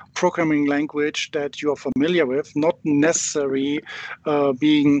the programming language that you are familiar with, not necessarily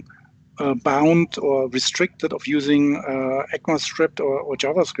being bound or restricted of using ECMAScript or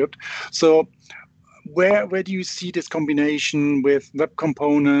JavaScript. So where do you see this combination with web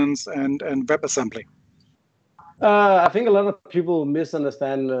components and WebAssembly? I think a lot of people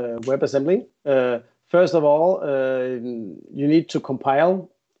misunderstand WebAssembly. First of all, you need to compile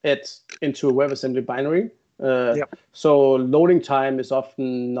it into a WebAssembly binary. So loading time is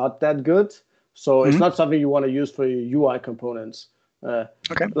often not that good. So it's not something you want to use for your UI components.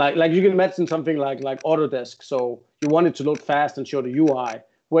 Like you can imagine something like Autodesk. So you want it to load fast and show the UI.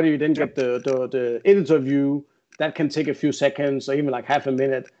 Whether you then get the editor view, that can take a few seconds or even like half a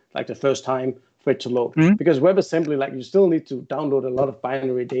minute, like the first time for it to load. Because WebAssembly, like you still need to download a lot of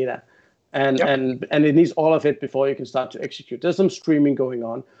binary data, and it needs all of it before you can start to execute. There's some streaming going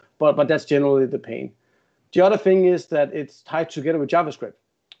on, but that's generally the pain. The other thing is that it's tied together with JavaScript.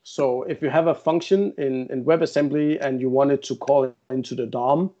 So if you have a function in WebAssembly and you want it to call it into the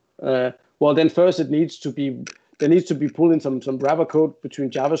DOM, well, then first there needs to be pulled in some wrapper code between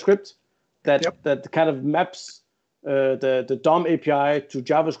JavaScript that kind of maps the DOM API to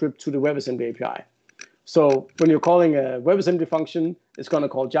JavaScript to the WebAssembly API. So when you're calling a WebAssembly function, it's going to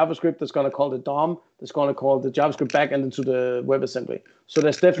call JavaScript, it's going to call the DOM, it's going to call the JavaScript backend into the WebAssembly. So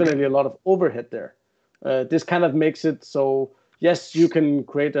there's definitely a lot of overhead there. This kind of makes it so, yes, you can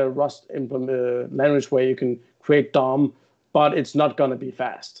create a Rust language where you can create DOM, but it's not going to be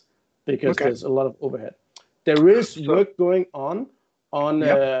fast because there's a lot of overhead. There is work going on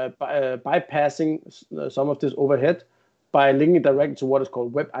bypassing some of this overhead by linking directly to what is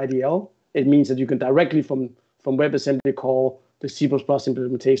called WebIDL. It means that you can directly from WebAssembly call the C++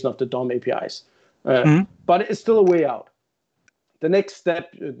 implementation of the DOM APIs. But it's still a way out. The next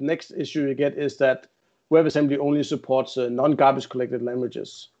issue you get is that WebAssembly only supports non-garbage collected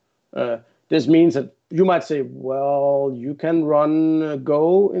languages. This means that you might say, well, you can run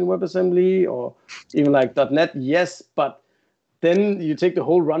Go in WebAssembly or even like .NET, yes, but then you take the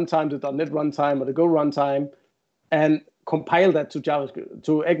whole runtime, the .NET runtime or the Go runtime, and compile that to JavaScript,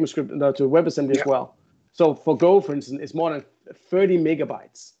 to ECMAScript, to WebAssembly as well. So for Go, for instance, it's more than 30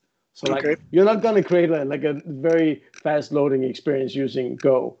 megabytes. So you're not going to create a very fast loading experience using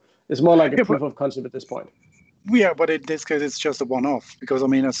Go. It's more like a proof of concept at this point. Yeah, but in this case, it's just a one-off because I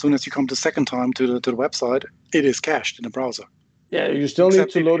mean, as soon as you come the second time to the website, it is cached in the browser. Yeah, you still need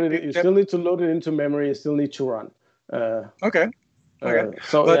to load it. You still need to load it into memory. You still need to run.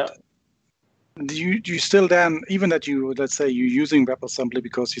 Do you still then, even that let's say you're using WebAssembly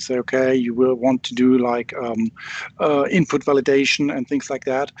because you say, okay, you will want to do like input validation and things like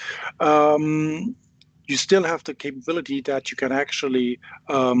that, you still have the capability that you can actually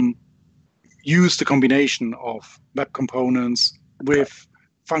use the combination of web components with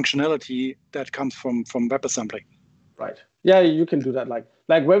functionality that comes from WebAssembly. Right. Yeah, you can do that. Like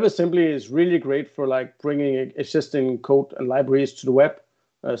WebAssembly is really great for like bringing existing code and libraries to the web.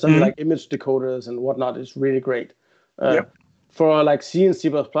 Something like image decoders and whatnot is really great. For like C and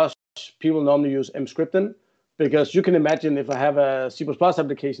C++, people normally use mscripten because you can imagine if I have a C++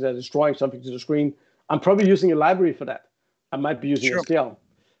 application that is drawing something to the screen, I'm probably using a library for that. I might be using SGL.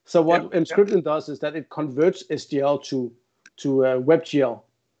 So what mscripten does is that it converts SGL to WebGL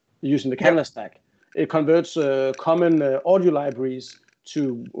using the Canvas stack. It converts common audio libraries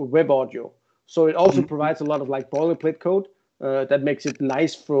to web audio. So it also provides a lot of like boilerplate code that makes it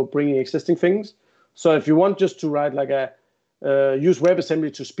nice for bringing existing things. So if you want just to write like use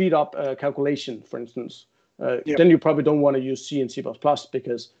WebAssembly to speed up calculation, for instance, then you probably don't want to use C and C++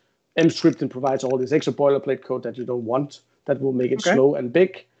 because mscripten provides all this extra boilerplate code that you don't want, that will make it slow and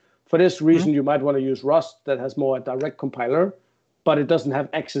big. For this reason, you might want to use Rust that has more a direct compiler, but it doesn't have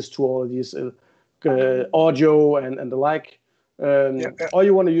access to all of these audio and the like. Or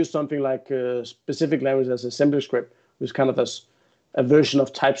you want to use something like a specific language as AssemblyScript, which is kind of a version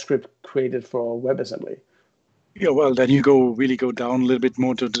of TypeScript created for WebAssembly. Yeah, well, then you really go down a little bit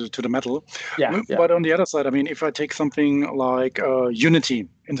more to the metal. Yeah, yeah. But on the other side, I mean, if I take something like Unity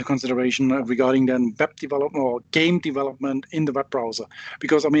into consideration regarding then web development or game development in the web browser,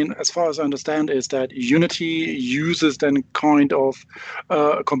 because I mean, as far as I understand, is that Unity uses then kind of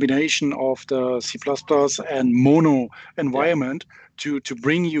a combination of the C++ and Mono environment to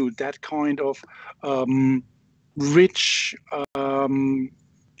bring you that kind of rich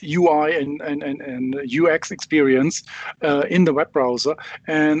UI and UX experience in the web browser.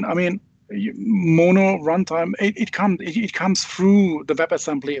 And I mean, Mono runtime, it comes through the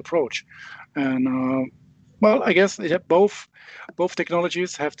WebAssembly approach. And well, I guess both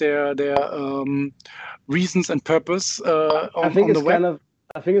technologies have their reasons and purpose on the web.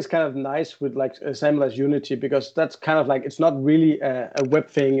 I think it's kind of nice with like assembly as Unity, because that's kind of like, it's not really a web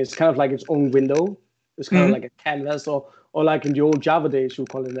thing. It's kind of like its own window. It's kind of like a canvas, or like in the old Java days, you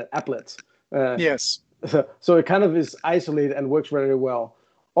call it an applet. Yes. So it kind of is isolated and works very well.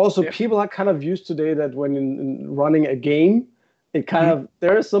 Also, people are kind of used today that when in running a game, it kind of,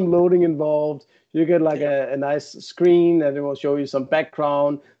 there is some loading involved. You get like a nice screen, and it will show you some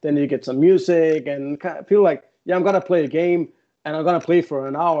background. Then you get some music, and kind of feel like, yeah, I'm gonna play a game, and I'm gonna play for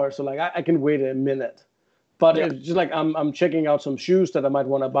an hour. So like I can wait a minute. But it's just like I'm checking out some shoes that I might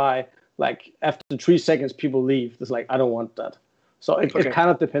want to buy. Like after 3 seconds, people leave. It's like, I don't want that. So it kind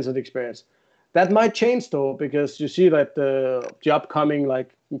of depends on the experience. That might change though, because you see that the upcoming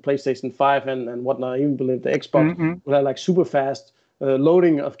like PlayStation 5 and whatnot, I even believe the Xbox will have like super fast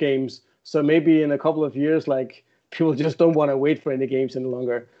loading of games. So maybe in a couple of years, like people just don't want to wait for any games any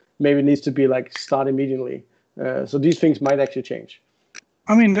longer. Maybe it needs to be like start immediately. So these things might actually change.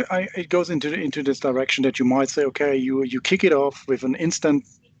 I mean, it goes into this direction that you might say, okay, you kick it off with an instant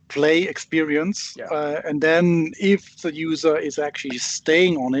play experience, and then if the user is actually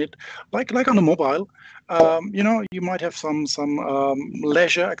staying on it, like on a mobile, you might have some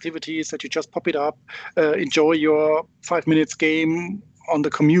leisure activities that you just pop it up, enjoy your 5 minutes game on the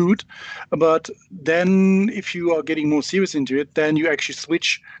commute. But then if you are getting more serious into it, then you actually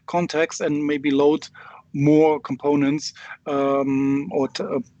switch context and maybe load more components or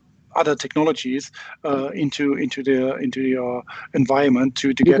other technologies into your environment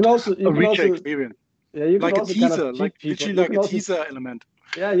to get a richer experience. Yeah, you can like also a teaser, kind of like cheat literally people. like a teaser element.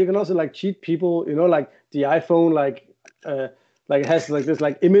 Yeah, you can also like cheat people. You know, like the iPhone, like it has like this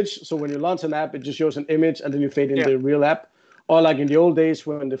like image. So when you launch an app, it just shows an image, and then you fade in the real app. Or like in the old days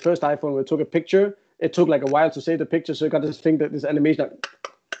when the first iPhone, we took a picture, it took like a while to save the picture, so you got this thing, that this animation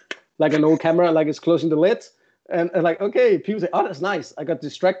like an old camera, like it's closing the lid. And like, okay, people say, oh, that's nice. I got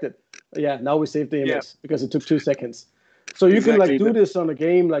distracted. Yeah, now we save the image because it took 2 seconds. So you can like do this on a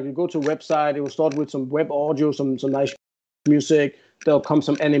game. Like you go to a website, it will start with some web audio, some nice music. There'll come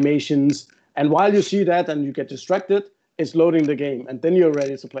some animations. And while you see that and you get distracted, it's loading the game. And then you're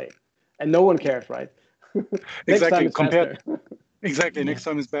ready to play. And no one cares, right? Next time it's faster. Exactly. Next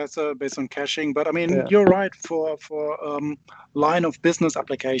time is better based on caching. But I mean, you're right for line of business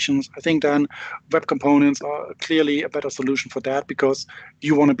applications. I think then web components are clearly a better solution for that, because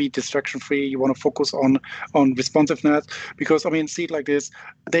you want to be distraction free. You want to focus on responsiveness. Because I mean, see it like this: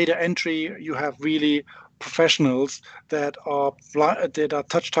 data entry. You have really professionals that are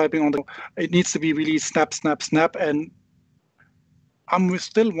touch typing on the. It needs to be really snap, snap, snap. And I'm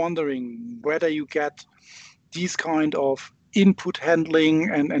still wondering whether you get these kind of input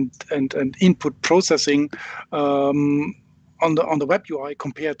handling and input processing on the web UI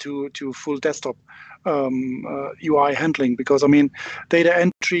compared to full desktop UI handling. Because I mean, data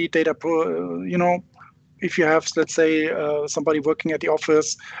entry, if you have, let's say, somebody working at the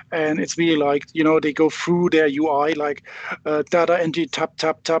office, and it's really like, they go through their UI like data entry, tap,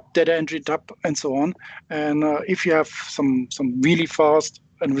 tap, tap, data entry, tap, and so on. And if you have some really fast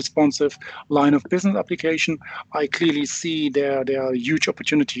and responsive line of business application, I clearly see there are huge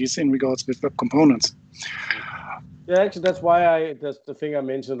opportunities in regards with web components. Yeah, actually, that's the thing I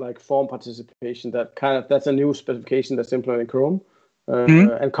mentioned, like form participation. That's a new specification that's implemented in Chrome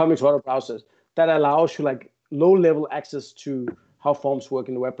and coming to other browsers. That allows you like low-level access to how forms work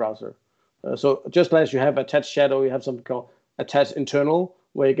in the web browser. So just as you have attached shadow, you have something called attached internal,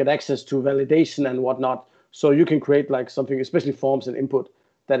 where you get access to validation and whatnot. So you can create like something, especially forms and input,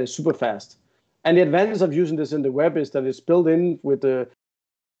 that is super fast. And the advantage of using this in the web is that it's built in with the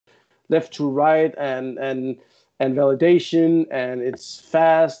left to right and validation, and it's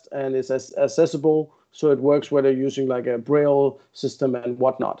fast and it's accessible. So it works whether you're using like a Braille system and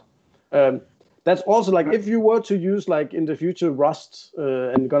whatnot. That's also like, if you were to use like in the future Rust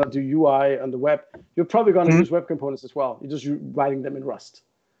and you're gonna do UI on the web, you're probably gonna use web components as well. You're just writing them in Rust.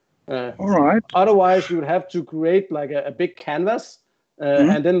 All right. Otherwise, you would have to create like a big canvas,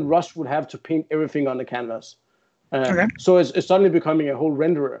 and then Rust would have to paint everything on the canvas. Okay. So it's suddenly becoming a whole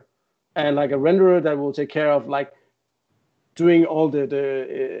renderer, and like a renderer that will take care of like doing all the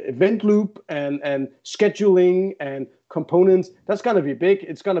event loop and scheduling and components. That's gonna be big.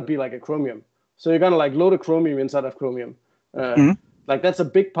 It's gonna be like a Chromium. So you're gonna like load a Chromium inside of Chromium. Like that's a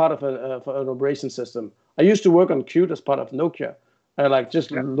big part of an operation system. I used to work on Qt as part of Nokia. Like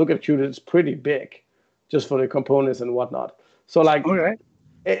just look at Qt, it's pretty big, just for the components and whatnot. So like, I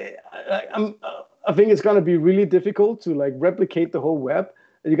think it's gonna be really difficult to like replicate the whole web.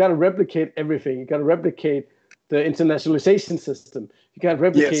 You got to replicate everything. You got to replicate the internationalization system. You got to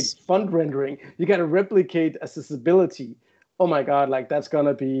replicate font rendering. You got to replicate accessibility. Oh my God, like that's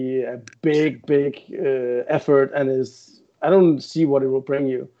gonna be a big effort, and I don't see what it will bring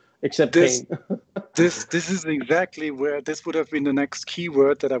you except pain. This is exactly where this would have been the next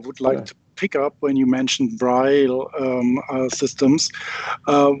keyword that I would like to pick up when you mentioned Braille systems.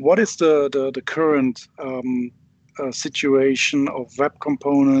 What is the current situation of web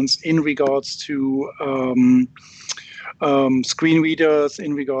components in regards to screen readers,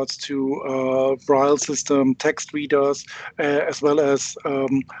 in regards to Braille system, text readers, as well as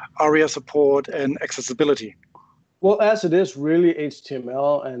ARIA support and accessibility? Well, as it is really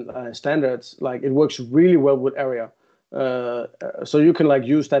HTML and standards, like it works really well with ARIA. So you can like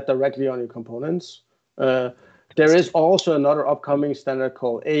use that directly on your components. There is also another upcoming standard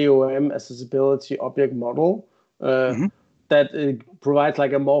called AOM, Accessibility Object Model, that provides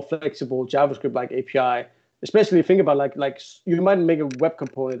like a more flexible JavaScript like API. Especially think about like you might make a web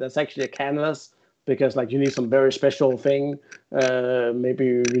component that's actually a canvas because like you need some very special thing. Maybe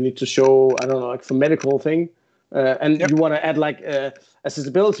you need to show, I don't know, like some medical thing. And you want to add like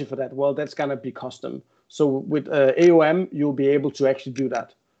accessibility for that. Well, that's gonna be custom. So with AOM, you'll be able to actually do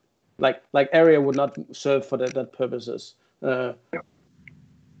that. Like ARIA would not serve for that purposes. So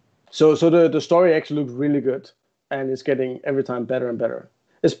the story actually looks really good, and it's getting every time better and better.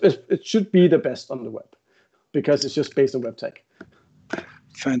 It should be the best on the web because it's just based on web tech.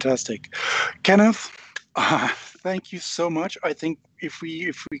 Fantastic, Kenneth. Thank you so much. I think if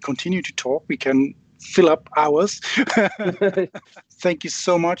we continue to talk, we can fill up hours. Thank you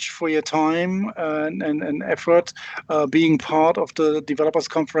so much for your time and effort being part of the developers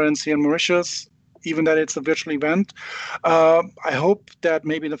conference here in Mauritius, even that it's a virtual event. I hope that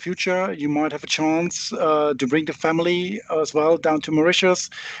maybe in the future you might have a chance to bring the family as well down to Mauritius,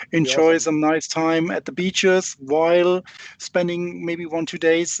 enjoy some nice time at the beaches while spending maybe 1-2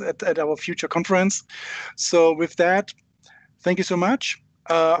 days at our future conference. So with that, thank you so much.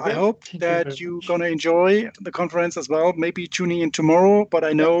 I hope that you're going to enjoy the conference as well, maybe tuning in tomorrow, but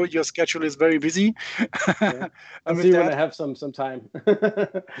I know your schedule is very busy. I'll see when I have some time.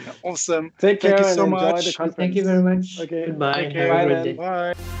 Awesome. Take care Thank you so and enjoy much. the conference. Thank you very much. Okay. Goodbye. Take care. Have a Bye great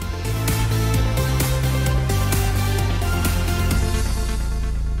then. day. Bye.